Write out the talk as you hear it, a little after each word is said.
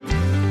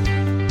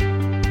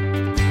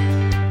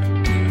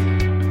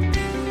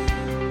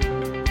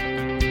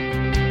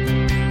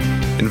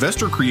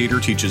Investor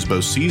Creator teaches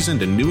both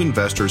seasoned and new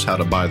investors how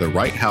to buy the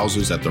right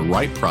houses at the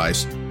right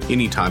price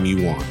anytime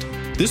you want.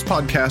 This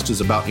podcast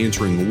is about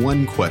answering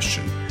one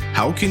question: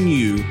 how can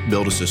you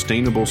build a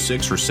sustainable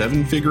 6 or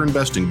 7 figure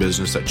investing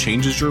business that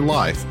changes your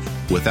life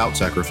without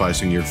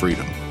sacrificing your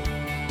freedom?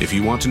 If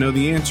you want to know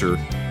the answer,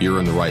 you're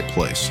in the right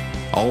place.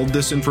 All of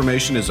this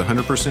information is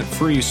 100%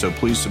 free, so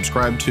please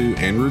subscribe to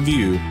and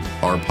review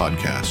our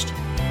podcast.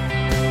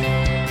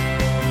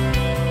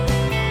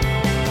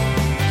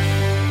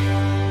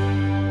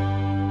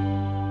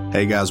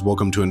 Hey guys,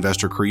 welcome to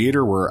Investor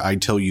Creator, where I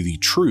tell you the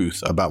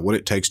truth about what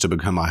it takes to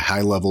become a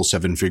high-level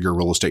 7-figure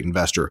real estate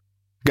investor.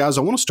 Guys,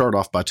 I want to start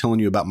off by telling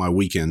you about my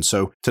weekend.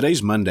 So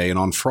today's Monday, and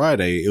on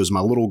Friday, it was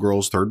my little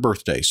girl's 3rd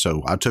birthday.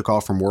 So I took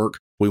off from work.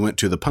 We went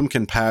to the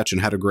pumpkin patch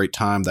and had a great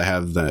time. They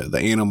have the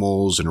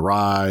animals and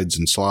rides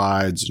and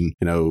slides and,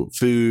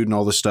 food and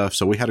all this stuff.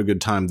 So we had a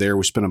good time there.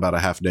 We spent about a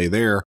half day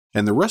there.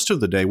 And the rest of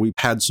the day, we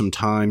had some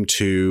time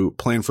to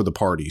plan for the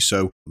party.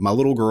 So my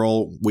little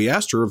girl, we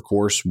asked her, of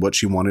course, what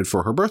she wanted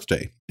for her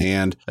birthday.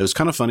 And it was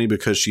kind of funny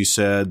because she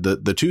said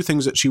that the 2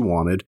 things that she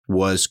wanted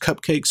was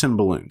cupcakes and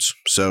balloons.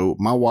 So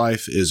my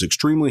wife is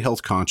extremely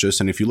health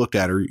conscious. And if you looked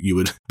at her, you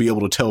would be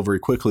able to tell very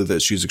quickly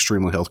that she's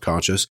extremely health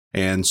conscious.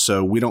 And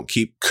so we don't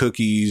keep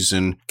cookies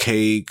and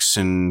cakes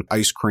and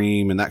ice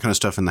cream and that kind of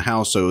stuff in the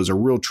house. So it was a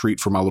real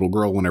treat for my little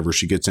girl whenever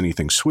she gets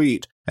anything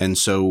sweet. And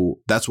so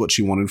that's what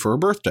she wanted for her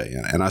birthday.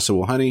 And I said,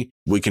 well, honey,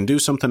 we can do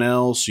something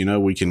else.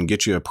 We can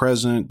get you a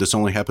present. This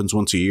only happens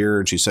once a year.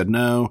 And she said,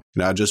 no,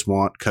 I just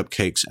want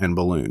cupcakes and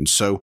balloons.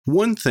 So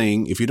one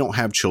thing, if you don't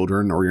have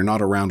children or you're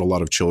not around a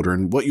lot of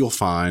children, what you'll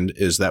find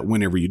is that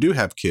whenever you do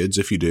have kids,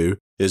 if you do,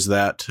 is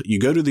that you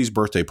go to these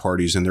birthday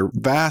parties and the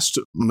vast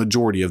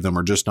majority of them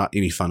are just not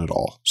any fun at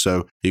all.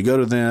 So you go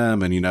to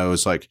them and,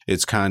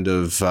 it's kind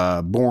of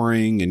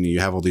boring and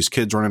you have all these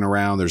kids running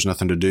around. There's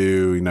nothing to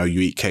do.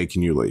 You eat cake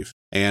and you leave.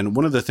 And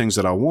one of the things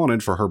that I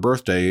wanted for her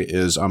birthday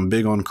is I'm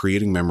big on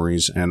creating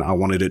memories and I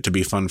wanted it to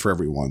be fun for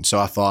everyone. So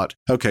I thought,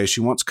 okay, she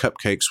wants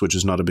cupcakes, which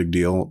is not a big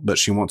deal, but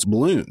she wants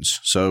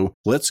balloons. So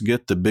let's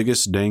get the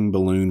biggest dang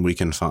balloon we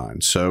can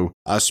find. So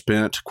I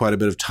spent quite a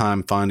bit of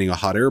time finding a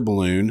hot air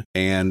balloon,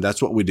 and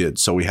that's what we did.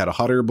 So we had a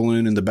hot air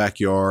balloon in the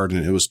backyard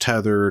and it was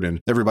tethered and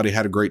everybody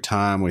had a great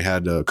time. We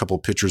had a couple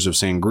pictures of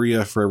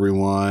sangria for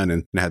everyone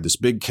and had this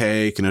big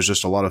cake and it was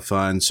just a lot of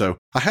fun. So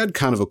I had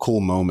kind of a cool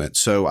moment.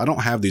 So I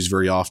don't have these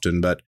very often,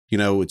 but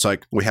it's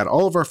like we had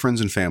all of our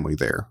friends and family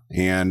there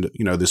and,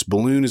 this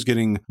balloon is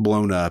getting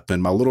blown up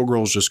and my little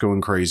girl's just going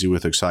crazy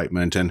with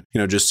excitement and,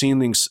 just seeing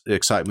the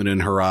excitement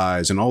in her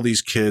eyes and all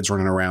these kids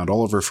running around,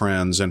 all of her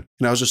friends. And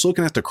I was just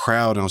looking at the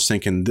crowd and I was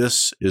thinking,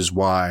 this is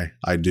why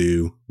I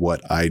do what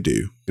I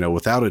do.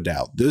 Without a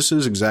doubt, this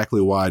is exactly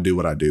why I do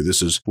what I do.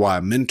 This is why I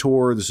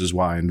mentor. This is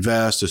why I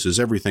invest. This is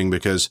everything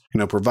because,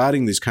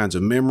 providing these kinds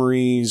of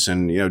memories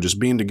and, just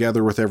being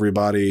together with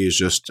everybody is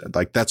just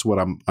like, that's what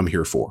I'm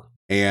here for.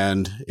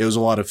 And it was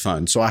a lot of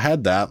fun. So I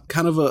had that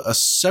kind of a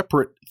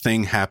separate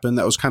thing happen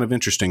that was kind of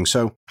interesting.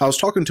 So I was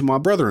talking to my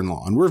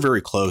brother-in-law and we're very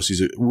close.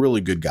 He's a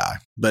really good guy.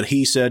 But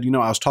he said,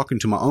 I was talking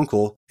to my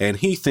uncle and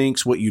he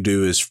thinks what you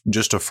do is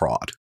just a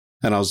fraud.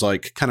 And I was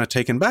like kind of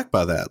taken back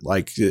by that.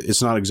 Like,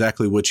 it's not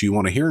exactly what you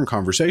want to hear in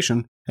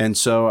conversation. And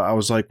so I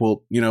was like,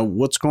 well,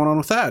 what's going on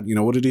with that?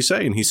 What did he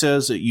say? And he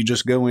says that you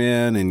just go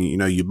in and,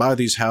 you buy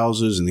these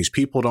houses and these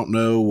people don't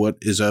know what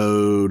is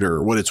owed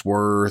or what it's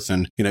worth.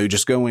 And, you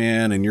just go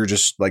in and you're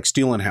just like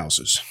stealing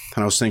houses.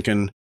 And I was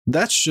thinking,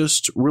 that's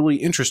just really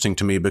interesting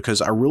to me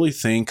because I really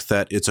think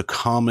that it's a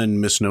common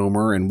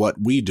misnomer in what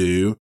we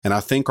do. And I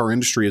think our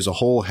industry as a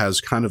whole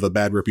has kind of a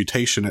bad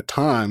reputation at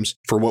times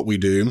for what we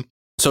do.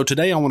 So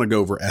today I want to go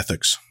over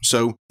ethics.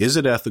 So is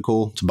it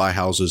ethical to buy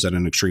houses at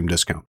an extreme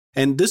discount?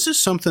 And this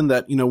is something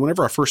that,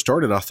 whenever I first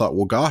started, I thought,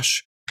 well,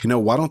 gosh,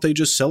 why don't they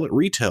just sell it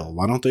retail?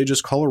 Why don't they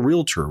just call a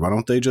realtor? Why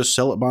don't they just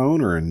sell it by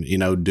owner and,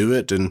 do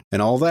it and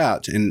all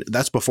that? And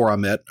that's before I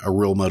met a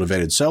real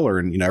motivated seller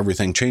and,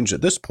 everything changed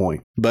at this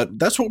point. But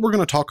that's what we're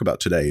going to talk about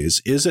today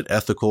is it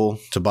ethical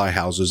to buy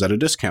houses at a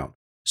discount?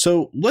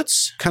 So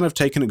let's kind of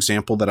take an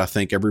example that I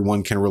think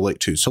everyone can relate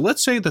to. So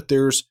let's say that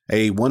there's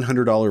a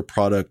 $100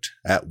 product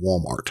at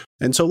Walmart.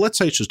 And so let's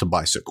say it's just a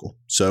bicycle.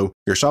 So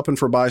you're shopping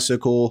for a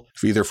bicycle,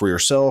 either for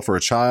yourself or a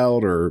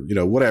child or,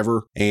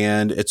 whatever.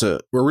 And it's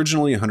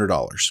originally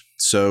 $100.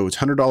 So it's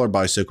a $100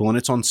 bicycle and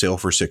it's on sale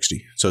for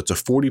 $60. So it's a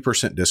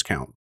 40%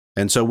 discount.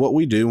 And so what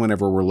we do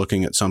whenever we're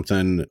looking at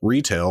something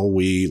retail,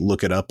 we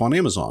look it up on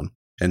Amazon.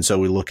 And so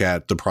we look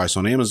at the price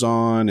on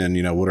Amazon and,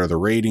 what are the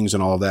ratings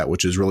and all of that,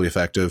 which is really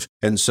effective.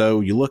 And so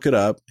you look it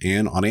up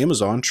and on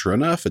Amazon, sure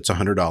enough, it's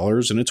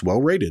 $100 and it's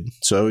well rated.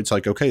 So it's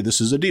like, okay,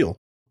 this is a deal.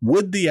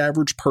 Would the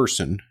average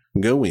person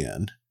go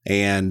in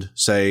and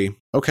say,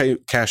 okay,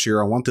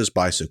 cashier, I want this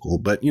bicycle,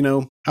 but,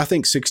 I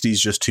think 60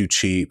 is just too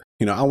cheap.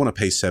 I want to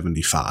pay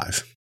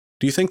 75.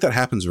 Do you think that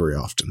happens very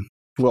often?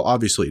 Well,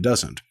 obviously it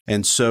doesn't.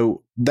 And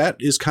so that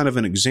is kind of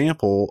an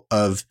example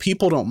of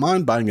people don't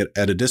mind buying it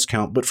at a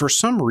discount, but for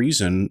some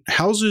reason,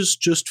 houses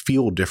just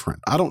feel different.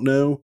 I don't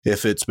know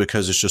if it's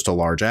because it's just a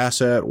large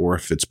asset or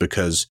if it's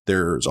because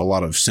there's a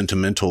lot of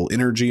sentimental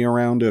energy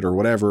around it or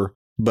whatever,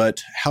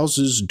 but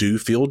houses do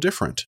feel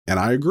different. And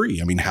I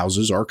agree. I mean,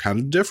 houses are kind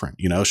of different.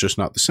 It's just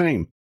not the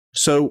same.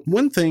 So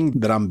one thing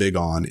that I'm big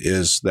on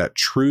is that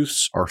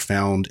truths are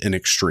found in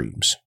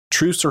extremes.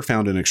 Truths are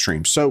found in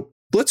extremes. So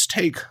let's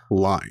take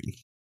lying.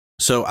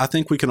 So I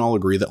think we can all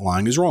agree that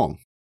lying is wrong.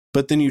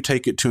 But then you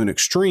take it to an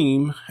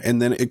extreme,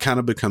 and then it kind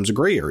of becomes a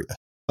gray area.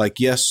 Like,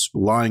 yes,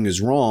 lying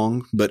is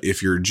wrong, but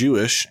if you're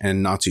Jewish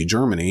in Nazi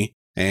Germany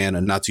and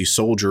a Nazi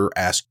soldier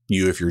asks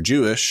you if you're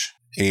Jewish,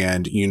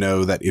 and you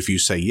know that if you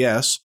say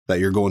yes, that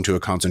you're going to a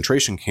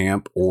concentration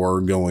camp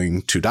or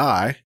going to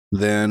die,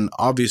 then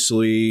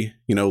obviously,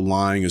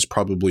 lying is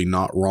probably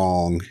not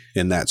wrong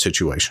in that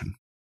situation.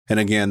 And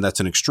again, that's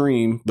an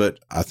extreme, but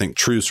I think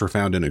truths are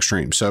found in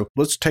extremes. So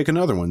let's take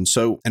another one.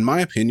 So in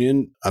my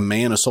opinion, a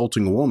man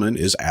assaulting a woman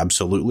is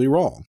absolutely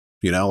wrong.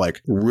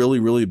 Like really,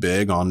 really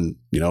big on,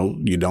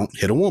 you don't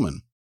hit a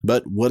woman.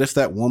 But what if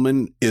that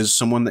woman is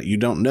someone that you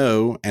don't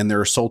know and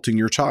they're assaulting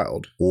your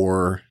child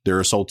or they're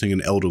assaulting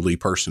an elderly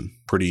person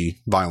pretty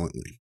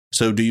violently?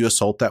 So do you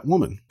assault that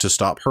woman to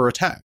stop her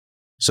attack?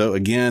 So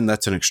again,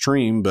 that's an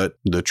extreme, but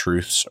the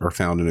truths are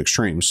found in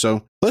extremes.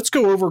 So let's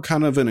go over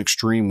kind of an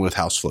extreme with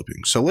house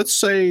flipping. So let's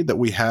say that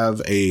we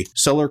have a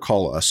seller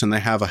call us and they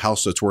have a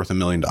house that's worth $1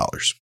 million.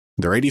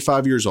 They're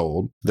 85 years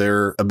old.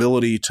 Their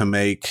ability to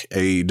make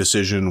a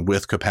decision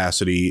with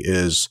capacity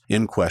is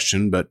in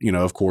question, but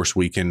of course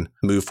we can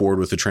move forward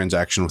with the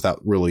transaction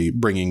without really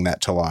bringing that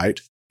to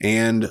light.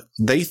 And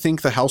they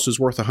think the house is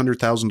worth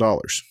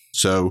 $100,000.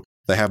 So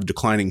they have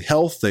declining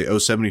health. They owe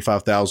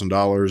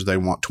 $75,000. They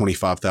want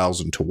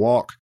 $25,000 to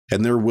walk,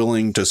 and they're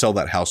willing to sell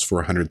that house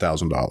for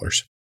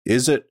 $100,000.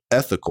 Is it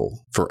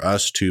ethical for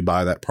us to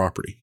buy that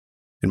property?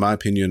 In my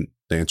opinion,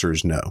 the answer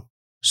is no.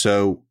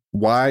 So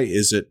why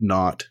is it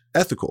not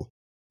ethical?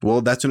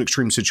 Well, that's an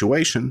extreme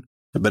situation.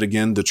 But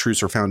again, the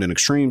truths are found in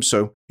extremes.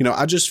 So,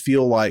 I just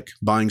feel like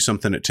buying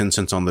something at 10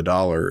 cents on the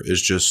dollar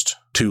is just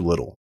too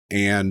little.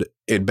 And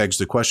it begs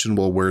the question,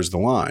 well, where's the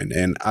line?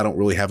 And I don't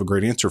really have a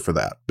great answer for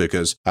that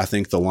because I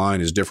think the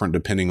line is different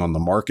depending on the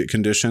market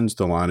conditions.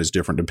 The line is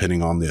different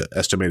depending on the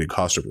estimated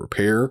cost of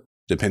repair,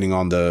 depending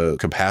on the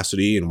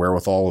capacity and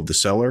wherewithal of the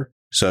seller.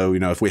 So,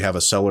 if we have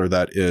a seller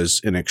that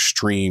is in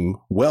extreme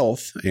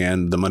wealth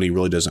and the money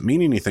really doesn't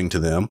mean anything to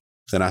them,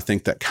 then I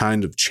think that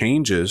kind of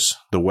changes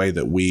the way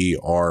that we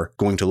are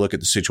going to look at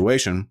the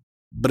situation.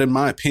 But in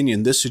my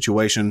opinion, this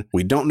situation,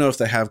 we don't know if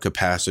they have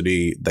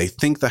capacity. They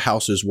think the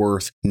house is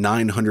worth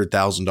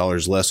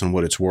 $900,000 less than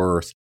what it's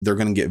worth. They're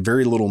going to get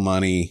very little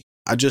money.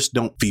 I just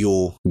don't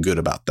feel good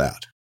about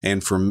that.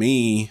 And for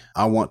me,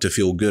 I want to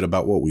feel good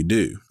about what we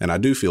do. And I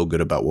do feel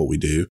good about what we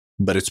do,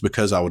 but it's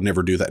because I would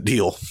never do that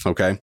deal.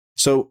 Okay.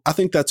 So I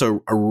think that's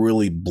a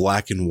really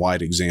black and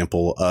white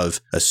example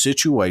of a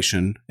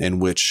situation in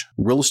which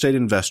real estate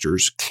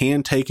investors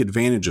can take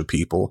advantage of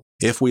people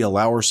if we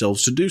allow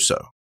ourselves to do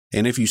so.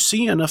 And if you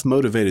see enough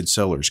motivated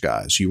sellers,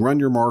 guys, you run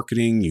your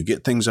marketing, you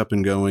get things up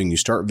and going, you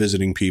start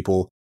visiting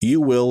people, you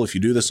will, if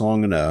you do this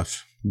long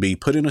enough, be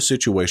put in a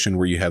situation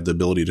where you have the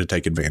ability to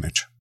take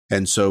advantage.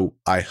 And so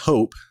I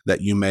hope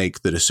that you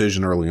make the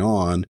decision early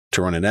on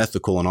to run an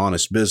ethical and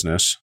honest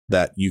business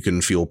that you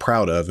can feel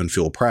proud of and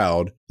feel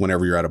proud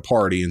whenever you're at a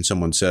party and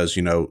someone says,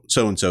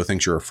 so-and-so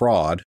thinks you're a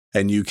fraud,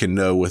 and you can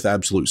know with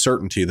absolute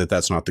certainty that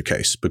that's not the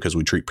case because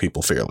we treat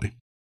people fairly.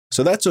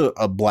 So that's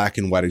a black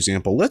and white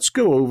example. Let's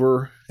go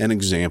over an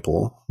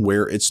example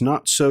where it's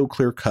not so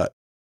clear cut.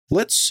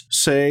 Let's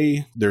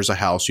say there's a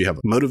house, you have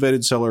a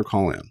motivated seller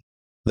call in.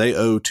 They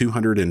owe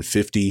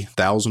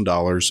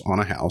 $250,000 on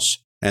a house,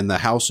 and the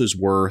house is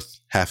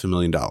worth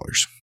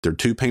 $500,000. They're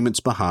 2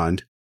 payments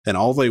behind, and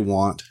all they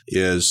want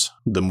is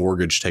the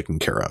mortgage taken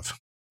care of.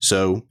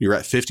 So you're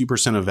at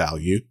 50% of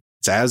value.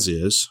 It's as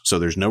is, so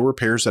there's no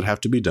repairs that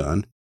have to be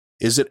done.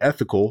 Is it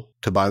ethical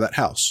to buy that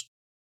house?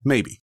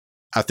 Maybe.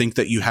 I think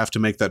that you have to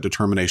make that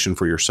determination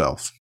for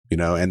yourself,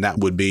 and that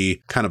would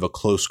be kind of a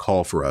close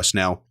call for us.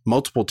 Now,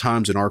 multiple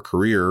times in our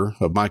career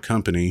of my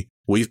company,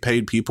 we've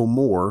paid people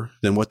more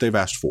than what they've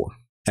asked for.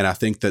 And I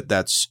think that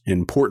that's an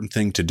important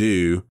thing to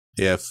do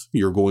if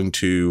you're going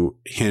to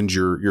hinge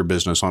your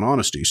business on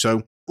honesty.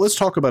 So let's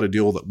talk about a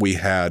deal that we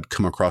had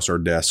come across our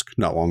desk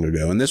not long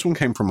ago. And this one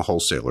came from a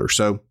wholesaler.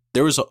 So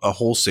there was a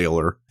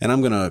wholesaler, and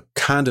I'm going to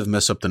kind of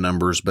mess up the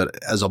numbers,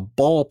 but as a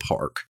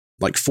ballpark,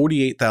 like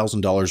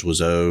 $48,000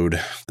 was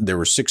owed. There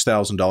was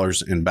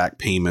 $6,000 in back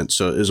payments.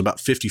 So it was about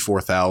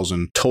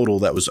 $54,000 total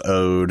that was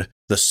owed.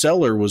 The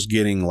seller was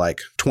getting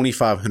like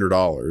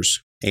 $2,500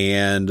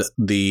 and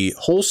the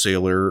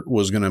wholesaler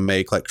was going to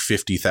make like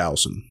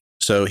 $50,000.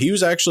 So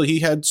he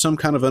had some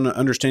kind of an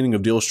understanding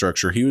of deal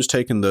structure. He was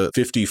taking the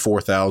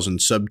 54,000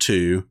 sub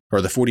 2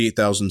 or the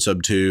 48,000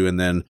 sub 2. And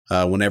then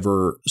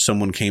whenever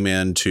someone came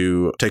in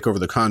to take over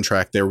the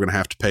contract, they were going to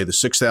have to pay the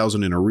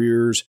 6,000 in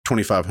arrears,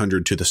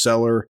 2,500 to the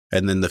seller,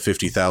 and then the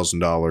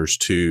 $50,000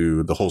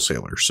 to the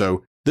wholesaler.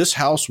 So this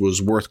house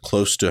was worth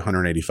close to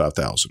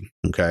 185,000.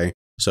 Okay.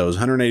 So it was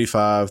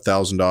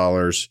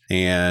 $185,000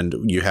 and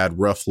you had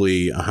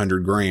roughly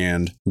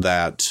 $100,000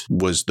 that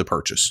was the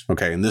purchase.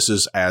 Okay. And this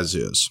is as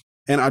is.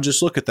 And I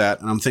just look at that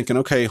and I'm thinking,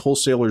 okay,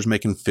 wholesaler's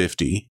making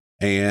 50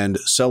 and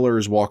seller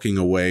is walking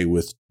away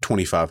with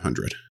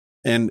 2,500.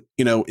 And,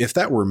 if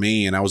that were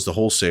me and I was the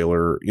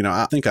wholesaler,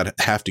 I think I'd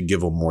have to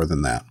give them more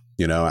than that.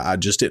 I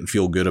just didn't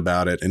feel good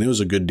about it. And it was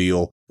a good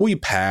deal. We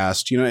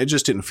passed, it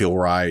just didn't feel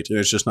right. And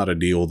it's just not a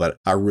deal that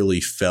I really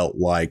felt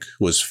like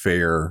was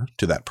fair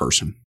to that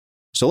person.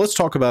 So let's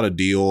talk about a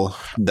deal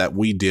that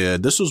we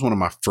did. This was one of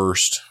my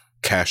first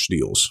cash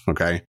deals.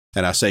 Okay.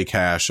 And I say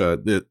cash,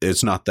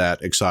 it's not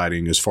that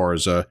exciting as far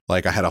as I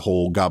had a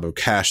whole gob of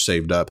cash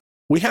saved up.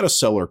 We had a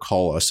seller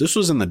call us. This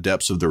was in the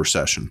depths of the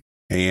recession.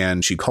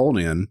 And she called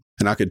in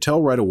and I could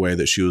tell right away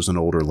that she was an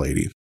older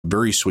lady,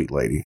 very sweet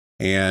lady.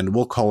 And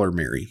we'll call her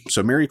Mary.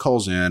 So Mary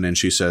calls in and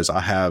she says,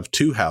 I have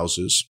 2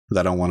 houses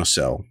that I want to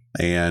sell.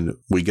 And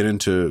we get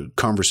into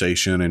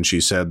conversation and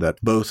she said that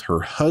both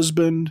her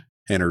husband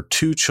and her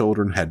 2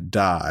 children had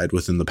died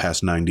within the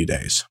past 90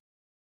 days.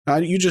 Now,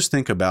 you just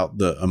think about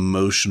the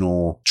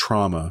emotional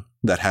trauma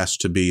that has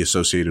to be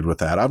associated with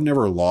that. I've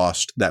never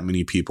lost that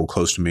many people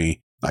close to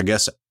me, I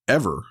guess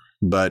ever,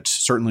 but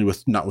certainly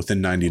not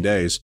within 90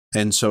 days.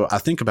 And so I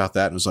think about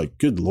that and it's like,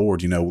 good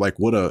Lord,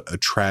 what a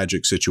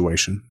tragic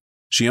situation.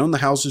 She owned the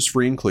houses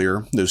free and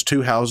clear. There's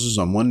 2 houses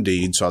on one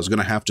deed, so I was going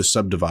to have to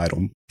subdivide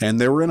them. And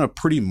they were in a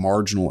pretty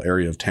marginal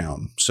area of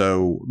town.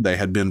 So they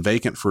had been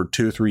vacant for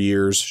 2 or 3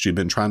 years. She'd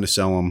been trying to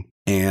sell them.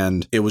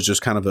 And it was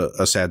just kind of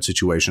a sad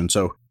situation.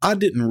 So I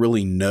didn't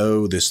really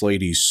know this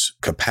lady's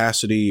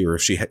capacity or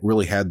if she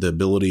really had the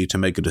ability to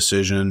make a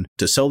decision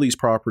to sell these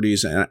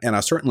properties. And I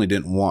certainly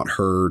didn't want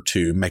her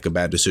to make a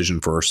bad decision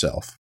for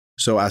herself.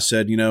 So I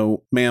said,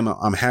 ma'am,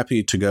 I'm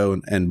happy to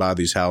go and buy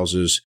these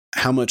houses.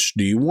 How much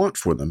do you want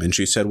for them? And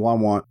she said, well, I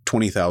want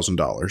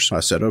 $20,000. I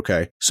said,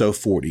 okay, so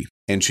 40.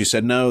 And she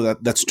said, no,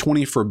 that's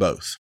 20 for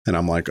both. And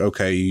I'm like,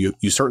 okay,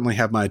 you certainly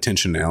have my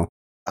attention now.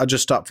 I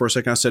just stopped for a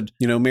second. I said,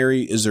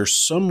 Mary, is there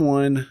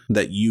someone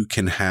that you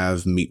can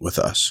have meet with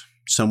us?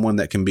 Someone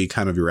that can be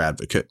kind of your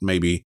advocate,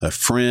 maybe a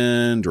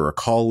friend or a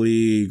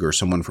colleague or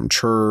someone from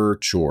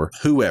church or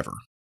whoever.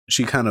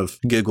 She kind of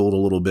giggled a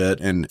little bit,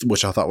 and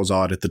which I thought was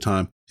odd at the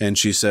time. And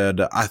she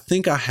said, I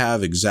think I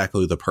have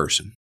exactly the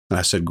person. And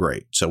I said,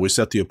 great. So we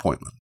set the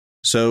appointment.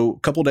 So a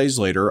couple days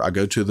later, I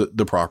go to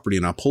the property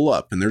and I pull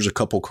up and there's a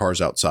couple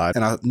cars outside.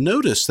 And I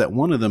noticed that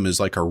one of them is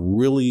like a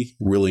really,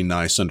 really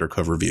nice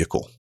undercover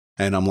vehicle.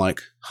 And I'm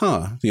like,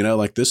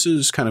 this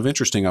is kind of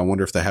interesting. I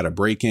wonder if they had a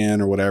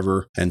break-in or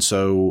whatever. And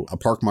so I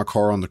park my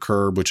car on the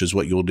curb, which is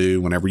what you'll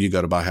do whenever you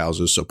go to buy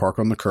houses. So park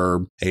on the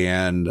curb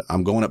and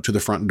I'm going up to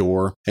the front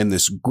door and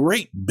this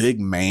great big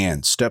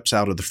man steps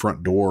out of the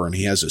front door and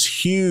he has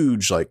this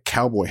huge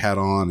cowboy hat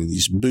on and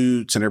these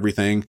boots and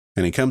everything.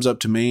 And he comes up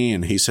to me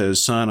and he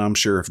says, son, I'm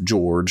Sheriff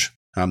George.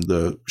 I'm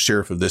the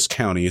sheriff of this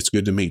county. It's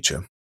good to meet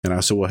you. And I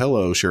said, well,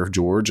 hello, Sheriff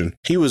George. And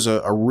he was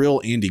a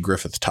real Andy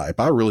Griffith type.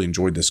 I really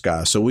enjoyed this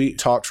guy. So we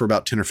talked for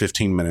about 10 or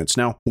 15 minutes.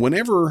 Now,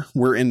 whenever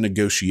we're in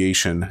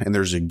negotiation and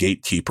there's a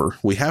gatekeeper,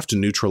 we have to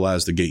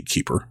neutralize the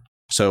gatekeeper.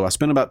 So I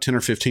spent about 10 or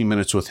 15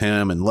 minutes with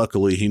him. And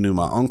luckily, he knew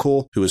my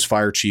uncle, who was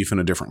fire chief in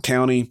a different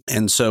county.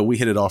 And so we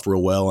hit it off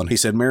real well. And he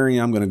said, Mary,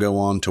 I'm going to go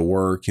on to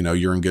work.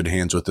 You're in good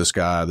hands with this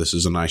guy. This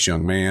is a nice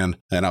young man.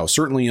 And I was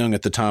certainly young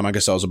at the time. I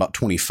guess I was about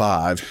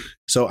 25.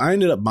 So I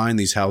ended up buying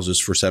these houses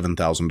for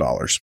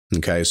 $7,000.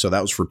 Okay, so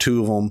that was for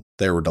 2 of them.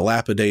 They were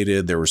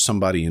dilapidated. There was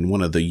somebody in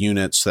one of the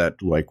units that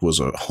was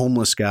a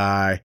homeless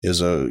guy,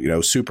 is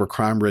a super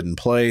crime-ridden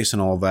place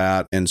and all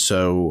that. And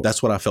so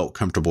that's what I felt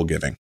comfortable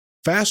giving.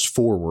 Fast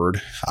forward,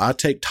 I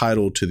take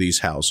title to these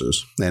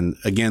houses. And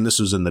again, this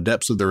was in the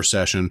depths of the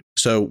recession.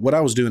 So what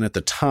I was doing at the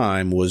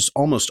time was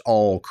almost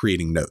all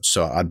creating notes.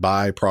 So I'd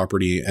buy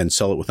property and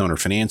sell it with owner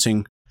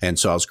financing. And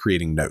so I was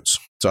creating notes.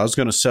 So I was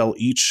going to sell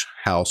each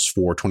house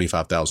for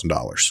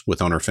 $25,000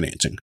 with owner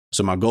financing.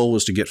 So my goal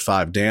was to get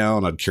 5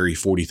 down. I'd carry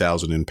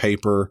 $40,000 in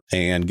paper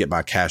and get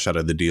my cash out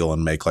of the deal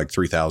and make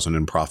 $3,000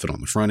 in profit on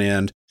the front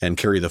end and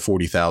carry the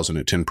 $40,000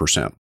 at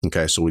 10%.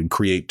 Okay. So we'd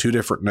create 2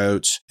 different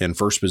notes in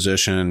first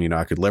position.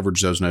 I could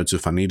leverage those notes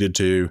if I needed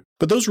to,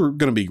 but those were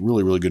going to be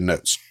really, really good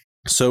notes.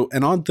 So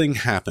an odd thing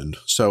happened.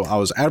 So I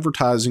was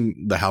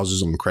advertising the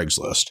houses on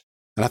Craigslist.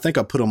 And I think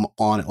I put them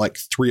on at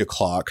 3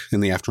 o'clock in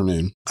the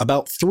afternoon.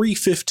 About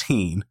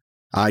 3:15,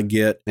 I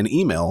get an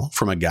email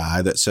from a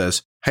guy that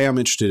says, hey, I'm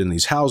interested in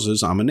these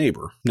houses. I'm a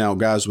neighbor. Now,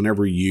 guys,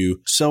 whenever you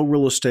sell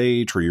real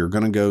estate or you're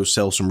going to go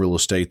sell some real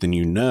estate, then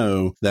you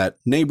know that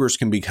neighbors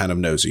can be kind of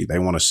nosy. They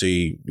want to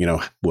see,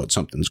 what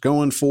something's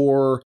going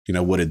for.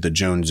 What did the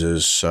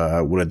Joneses,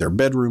 what did their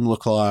bedroom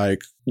look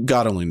like?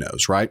 God only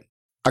knows, right?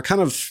 I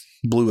kind of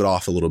blew it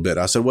off a little bit.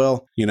 I said,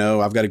 well,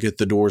 I've got to get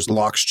the doors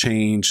locks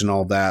changed and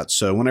all that.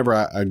 So whenever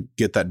I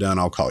get that done,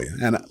 I'll call you.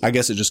 And I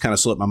guess it just kind of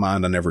slipped my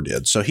mind. I never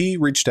did. So he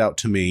reached out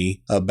to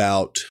me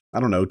about,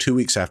 2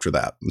 weeks after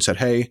that and said,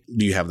 hey,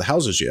 do you have the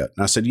houses yet?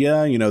 And I said,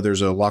 yeah,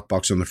 there's a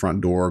lockbox on the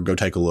front door. Go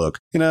take a look.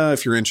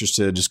 If you're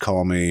interested, just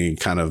call me,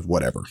 kind of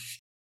whatever.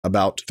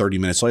 About 30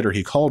 minutes later,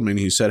 he called me and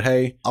he said,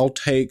 hey, I'll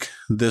take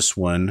this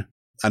one.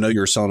 I know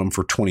you're selling them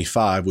for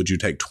 25. Would you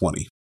take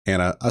 20?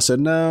 And I said,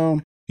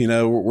 no,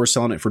 we're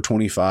selling it for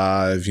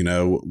 25.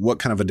 What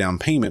kind of a down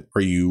payment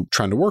are you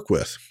trying to work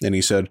with? And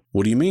he said,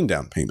 what do you mean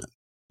down payment?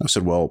 I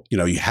said, well,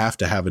 you have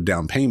to have a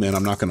down payment.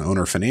 I'm not going to own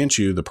or finance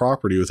you the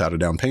property without a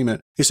down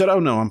payment. He said, oh,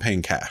 no, I'm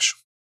paying cash.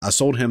 I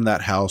sold him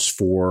that house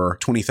for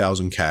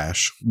 $20,000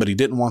 cash, but he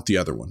didn't want the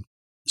other one.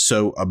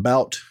 So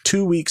about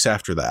 2 weeks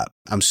after that,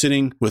 I'm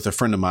sitting with a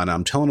friend of mine.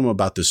 I'm telling him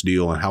about this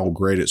deal and how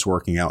great it's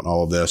working out and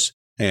all of this.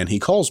 And he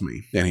calls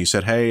me and he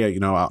said, hey,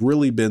 I've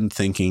really been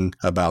thinking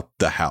about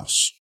the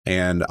house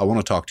and I want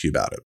to talk to you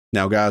about it.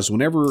 Now, guys,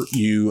 whenever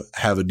you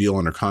have a deal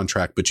under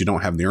contract, but you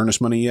don't have the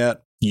earnest money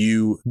yet,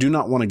 you do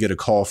not want to get a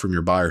call from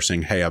your buyer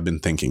saying, hey, I've been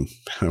thinking.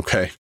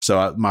 Okay.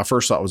 So my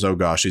first thought was, oh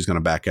gosh, he's going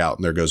to back out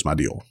and there goes my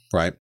deal.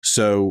 Right.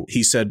 So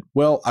he said,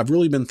 well, I've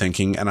really been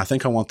thinking and I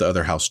think I want the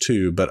other house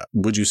too, but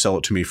would you sell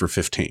it to me for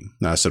 15?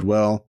 And I said,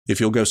 well, if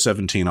you'll go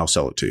 17, I'll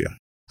sell it to you.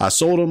 I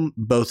sold them,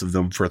 both of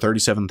them, for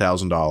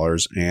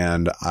 $37,000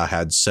 and I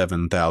had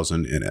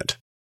 $7,000 in it.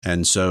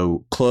 And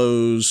so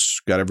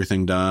closed, got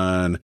everything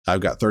done.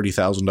 I've got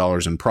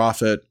 $30,000 in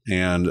profit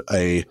and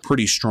a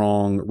pretty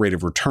strong rate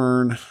of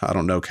return. I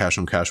don't know cash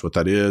on cash what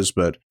that is,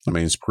 but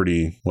it's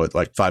pretty,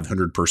 like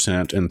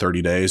 500% in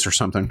 30 days or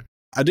something.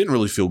 I didn't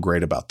really feel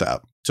great about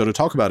that. So to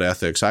talk about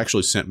ethics, I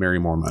actually sent Mary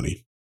more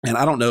money. And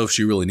I don't know if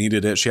she really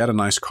needed it. She had a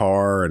nice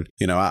car and,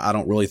 I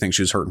don't really think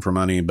she was hurting for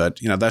money, but,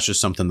 that's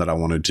just something that I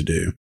wanted to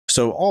do.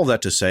 So all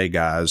that to say,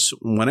 guys,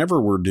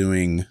 whenever we're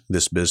doing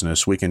this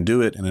business, we can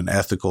do it in an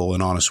ethical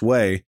and honest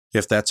way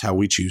if that's how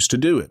we choose to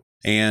do it.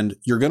 And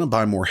you're going to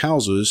buy more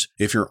houses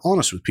if you're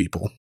honest with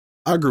people.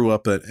 I grew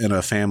up in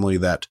a family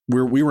that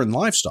we were in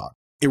livestock.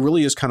 It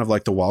really is kind of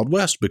like the Wild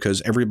West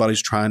because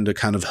everybody's trying to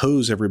kind of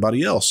hose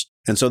everybody else.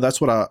 And so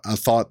that's what I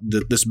thought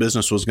that this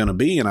business was going to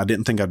be, and I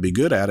didn't think I'd be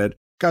good at it.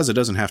 Guys, it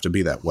doesn't have to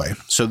be that way.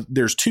 So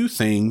there's two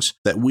things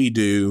that we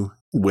do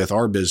with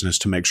our business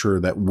to make sure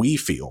that we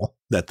feel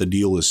that the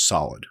deal is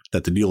solid,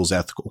 that the deal is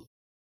ethical.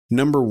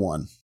 Number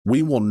one,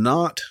 we will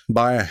not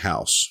buy a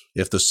house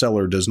if the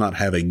seller does not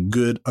have a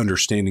good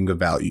understanding of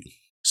value.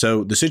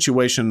 So the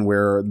situation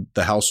where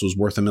the house was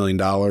worth $1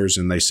 million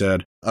and they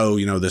said, oh,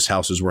 this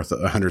house is worth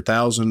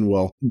 $100,000.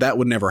 Well, that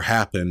would never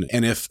happen.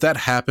 And if that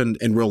happened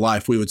in real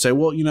life, we would say,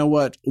 well, you know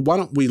what? Why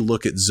don't we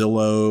look at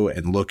Zillow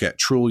and look at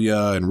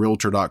Trulia and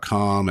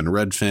Realtor.com and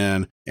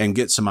Redfin and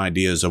get some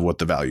ideas of what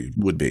the value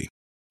would be.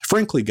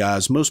 Frankly,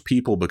 guys, most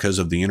people, because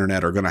of the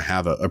internet, are going to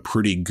have a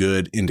pretty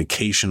good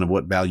indication of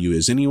what value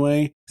is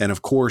anyway. And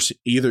of course,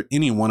 either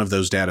any one of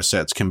those data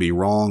sets can be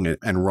wrong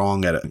and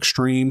wrong at an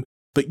extreme.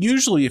 But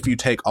usually if you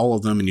take all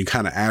of them and you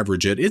kind of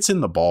average it, it's in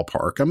the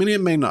ballpark.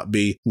 It may not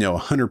be,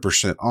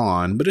 100%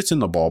 on, but it's in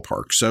the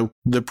ballpark. So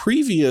the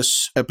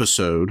previous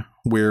episode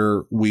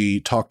where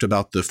we talked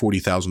about the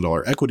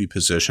 $40,000 equity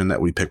position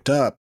that we picked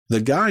up,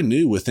 the guy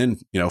knew within,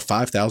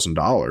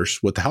 $5,000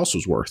 what the house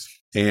was worth.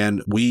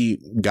 And we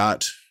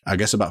got, I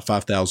guess, about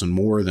 $5,000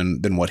 more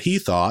than what he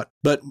thought.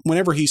 But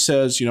whenever he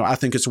says, I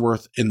think it's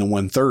worth in the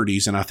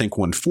 130s and I think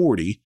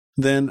 140,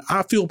 then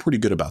I feel pretty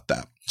good about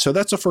that. So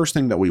that's the first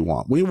thing that we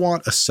want. We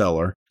want a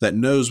seller that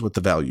knows what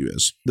the value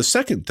is. The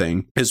second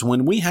thing is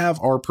when we have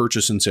our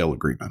purchase and sale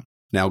agreement.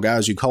 Now,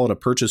 guys, you call it a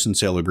purchase and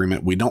sale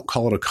agreement. We don't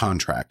call it a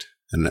contract.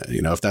 And,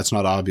 if that's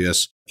not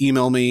obvious,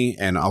 email me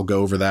and I'll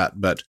go over that.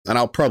 And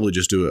I'll probably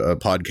just do a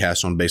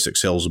podcast on basic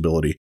sales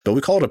ability. But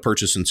we call it a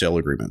purchase and sale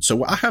agreement.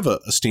 So I have a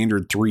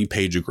standard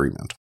 3-page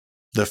agreement.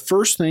 The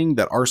first thing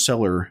that our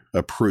seller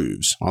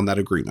approves on that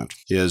agreement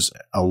is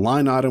a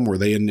line item where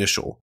they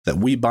initial that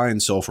we buy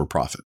and sell for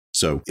profit.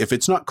 So if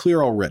it's not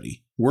clear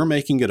already, we're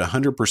making it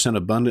 100%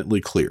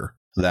 abundantly clear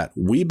that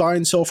we buy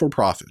and sell for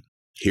profit.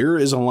 Here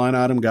is a line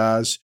item,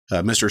 guys,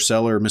 Mr.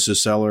 Seller, Mrs.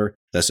 Seller,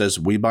 that says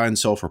we buy and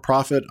sell for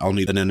profit. I'll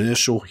need an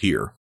initial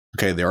here.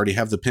 Okay, they already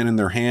have the pen in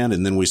their hand,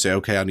 and then we say,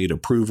 okay, I need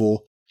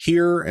approval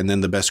here, and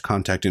then the best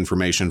contact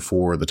information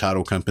for the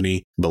title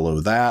company below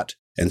that.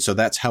 And so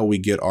that's how we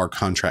get our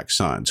contract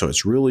signed. So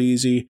it's really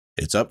easy.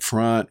 It's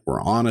upfront.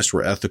 We're honest.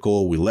 We're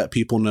ethical. We let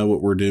people know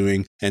what we're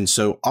doing. And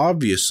so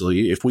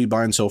obviously, if we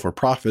buy and sell for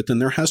profit, then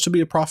there has to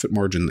be a profit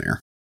margin there.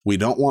 We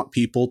don't want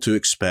people to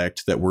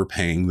expect that we're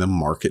paying them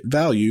market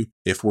value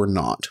if we're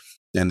not.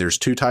 And there's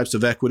two types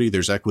of equity.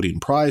 There's equity in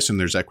price and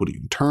there's equity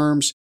in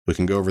terms. We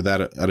can go over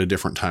that at a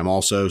different time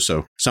also.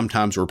 So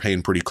sometimes we're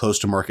paying pretty close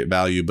to market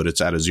value, but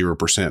it's at a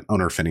 0%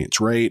 owner finance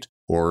rate,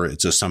 or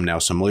it's a some now,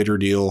 some later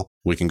deal.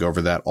 We can go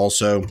over that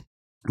also.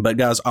 But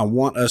guys, I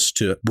want us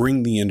to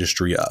bring the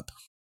industry up.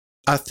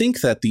 I think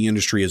that the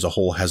industry as a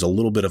whole has a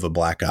little bit of a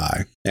black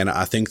eye. And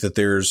I think that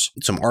there's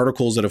some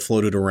articles that have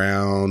floated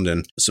around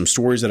and some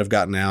stories that have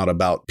gotten out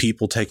about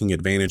people taking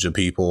advantage of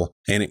people.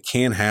 And it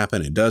can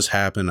happen. It does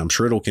happen. I'm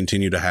sure it'll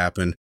continue to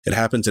happen. It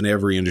happens in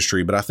every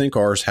industry, but I think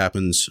ours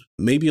happens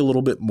maybe a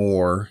little bit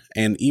more.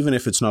 And even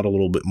if it's not a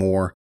little bit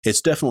more,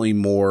 it's definitely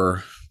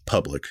more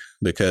public,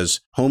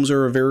 because homes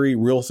are a very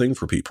real thing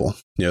for people.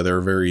 They're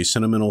a very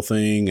sentimental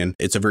thing, and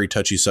it's a very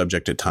touchy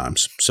subject at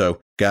times.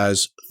 So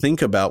guys,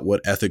 think about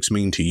what ethics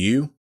mean to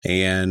you,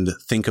 and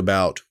think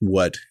about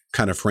what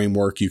kind of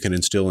framework you can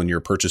instill in your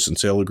purchase and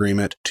sale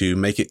agreement to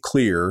make it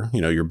clear,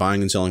 you're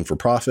buying and selling for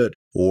profit,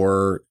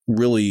 or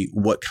really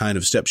what kind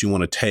of steps you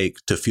want to take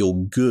to feel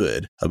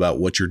good about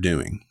what you're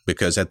doing.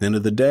 Because at the end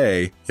of the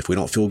day, if we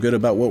don't feel good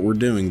about what we're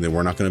doing, then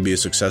we're not going to be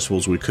as successful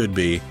as we could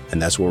be.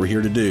 And that's what we're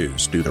here to do,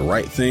 is do the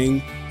right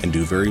thing and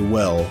do very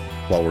well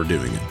while we're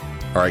doing it.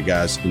 All right,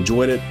 guys,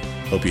 enjoyed it.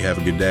 Hope you have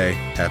a good day.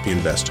 Happy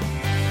investing.